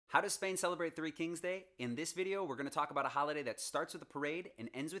How does Spain celebrate Three Kings Day? In this video, we're going to talk about a holiday that starts with a parade and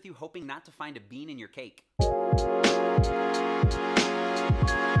ends with you hoping not to find a bean in your cake.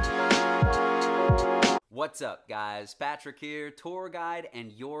 What's up, guys? Patrick here, tour guide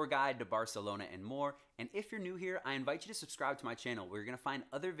and your guide to Barcelona and more. And if you're new here, I invite you to subscribe to my channel where you're going to find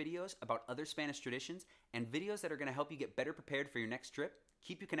other videos about other Spanish traditions and videos that are going to help you get better prepared for your next trip,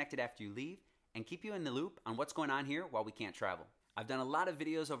 keep you connected after you leave, and keep you in the loop on what's going on here while we can't travel. I've done a lot of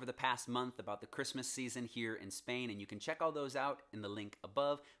videos over the past month about the Christmas season here in Spain, and you can check all those out in the link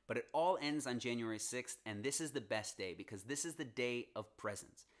above, but it all ends on January 6th, and this is the best day because this is the day of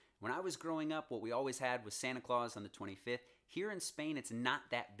presents. When I was growing up, what we always had was Santa Claus on the 25th. Here in Spain, it's not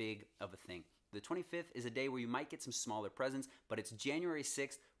that big of a thing. The 25th is a day where you might get some smaller presents, but it's January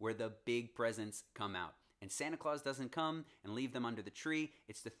 6th where the big presents come out. And Santa Claus doesn't come and leave them under the tree.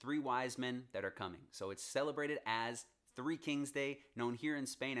 It's the three wise men that are coming. So it's celebrated as Three Kings Day, known here in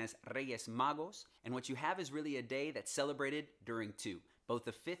Spain as Reyes Magos. And what you have is really a day that's celebrated during two, both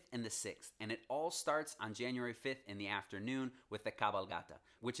the 5th and the 6th. And it all starts on January 5th in the afternoon with the Cabalgata,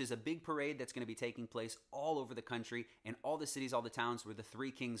 which is a big parade that's going to be taking place all over the country in all the cities, all the towns where the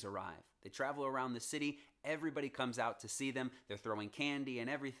three kings arrive. They travel around the city. Everybody comes out to see them. They're throwing candy and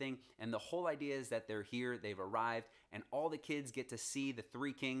everything. And the whole idea is that they're here, they've arrived, and all the kids get to see the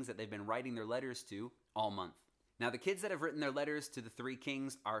three kings that they've been writing their letters to all month. Now, the kids that have written their letters to the three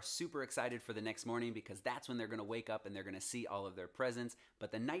kings are super excited for the next morning because that's when they're going to wake up and they're going to see all of their presents.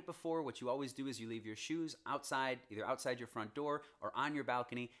 But the night before, what you always do is you leave your shoes outside, either outside your front door or on your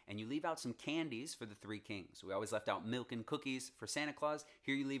balcony, and you leave out some candies for the three kings. We always left out milk and cookies for Santa Claus.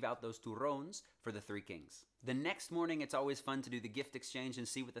 Here you leave out those turrons for the three kings. The next morning, it's always fun to do the gift exchange and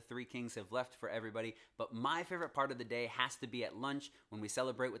see what the three kings have left for everybody. But my favorite part of the day has to be at lunch when we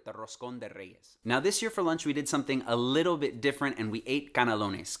celebrate with the Roscón de Reyes. Now, this year for lunch, we did something a little bit different and we ate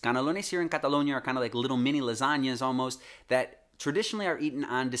canelones. Canelones here in Catalonia are kind of like little mini lasagnas almost that traditionally are eaten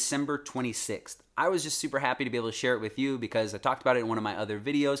on December 26th. I was just super happy to be able to share it with you because I talked about it in one of my other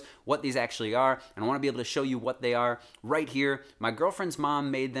videos, what these actually are, and I want to be able to show you what they are right here. My girlfriend's mom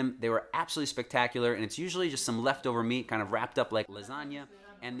made them. They were absolutely spectacular, and it's usually just some leftover meat kind of wrapped up like lasagna,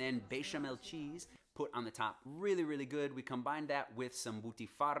 and then bechamel cheese put on the top. Really, really good. We combined that with some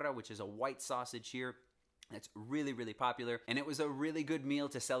butifarra, which is a white sausage here. It's really, really popular, and it was a really good meal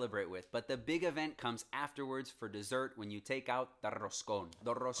to celebrate with. But the big event comes afterwards for dessert when you take out the Roscón.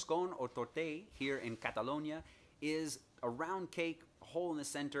 The Roscón or tortell here in Catalonia is a round cake, a hole in the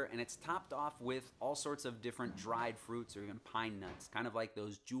center, and it's topped off with all sorts of different dried fruits or even pine nuts, kind of like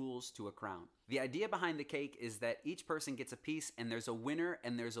those jewels to a crown. The idea behind the cake is that each person gets a piece and there's a winner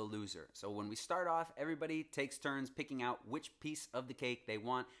and there's a loser. So when we start off, everybody takes turns picking out which piece of the cake they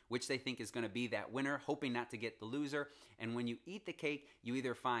want, which they think is going to be that winner, hoping not to get the loser. And when you eat the cake, you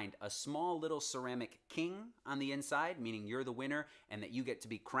either find a small little ceramic king on the inside, meaning you're the winner and that you get to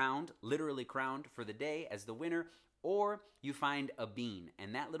be crowned, literally crowned for the day as the winner, or you find a bean.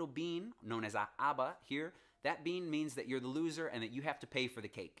 And that little bean, known as a haba here, that bean means that you're the loser and that you have to pay for the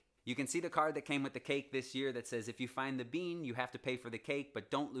cake. You can see the card that came with the cake this year that says if you find the bean, you have to pay for the cake, but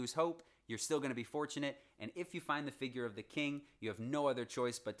don't lose hope. You're still going to be fortunate. And if you find the figure of the king, you have no other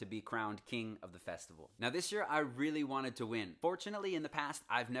choice but to be crowned king of the festival. Now this year, I really wanted to win. Fortunately, in the past,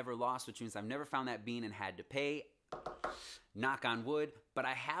 I've never lost, which means I've never found that bean and had to pay. Knock on wood, but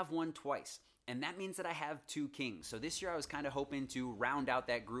I have won twice. And that means that I have two kings. So this year I was kind of hoping to round out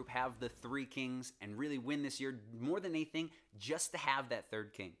that group, have the three kings, and really win this year more than anything, just to have that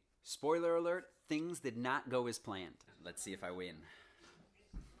third king. Spoiler alert, things did not go as planned. Let's see if I win.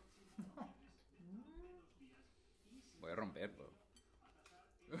 Voy a romperlo.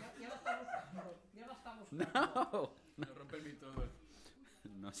 No.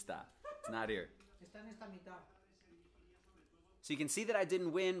 No está. It's not here. Está en esta mitad. So you can see that I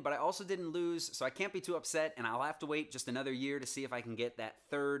didn't win, but I also didn't lose, so I can't be too upset, and I'll have to wait just another year to see if I can get that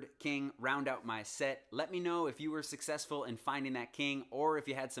third king, round out my set. Let me know if you were successful in finding that king, or if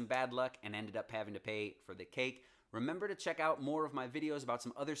you had some bad luck and ended up having to pay for the cake. Remember to check out more of my videos about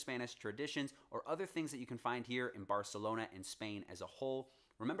some other Spanish traditions or other things that you can find here in Barcelona and Spain as a whole.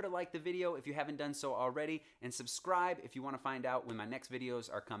 Remember to like the video if you haven't done so already, and subscribe if you want to find out when my next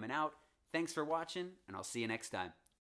videos are coming out. Thanks for watching, and I'll see you next time.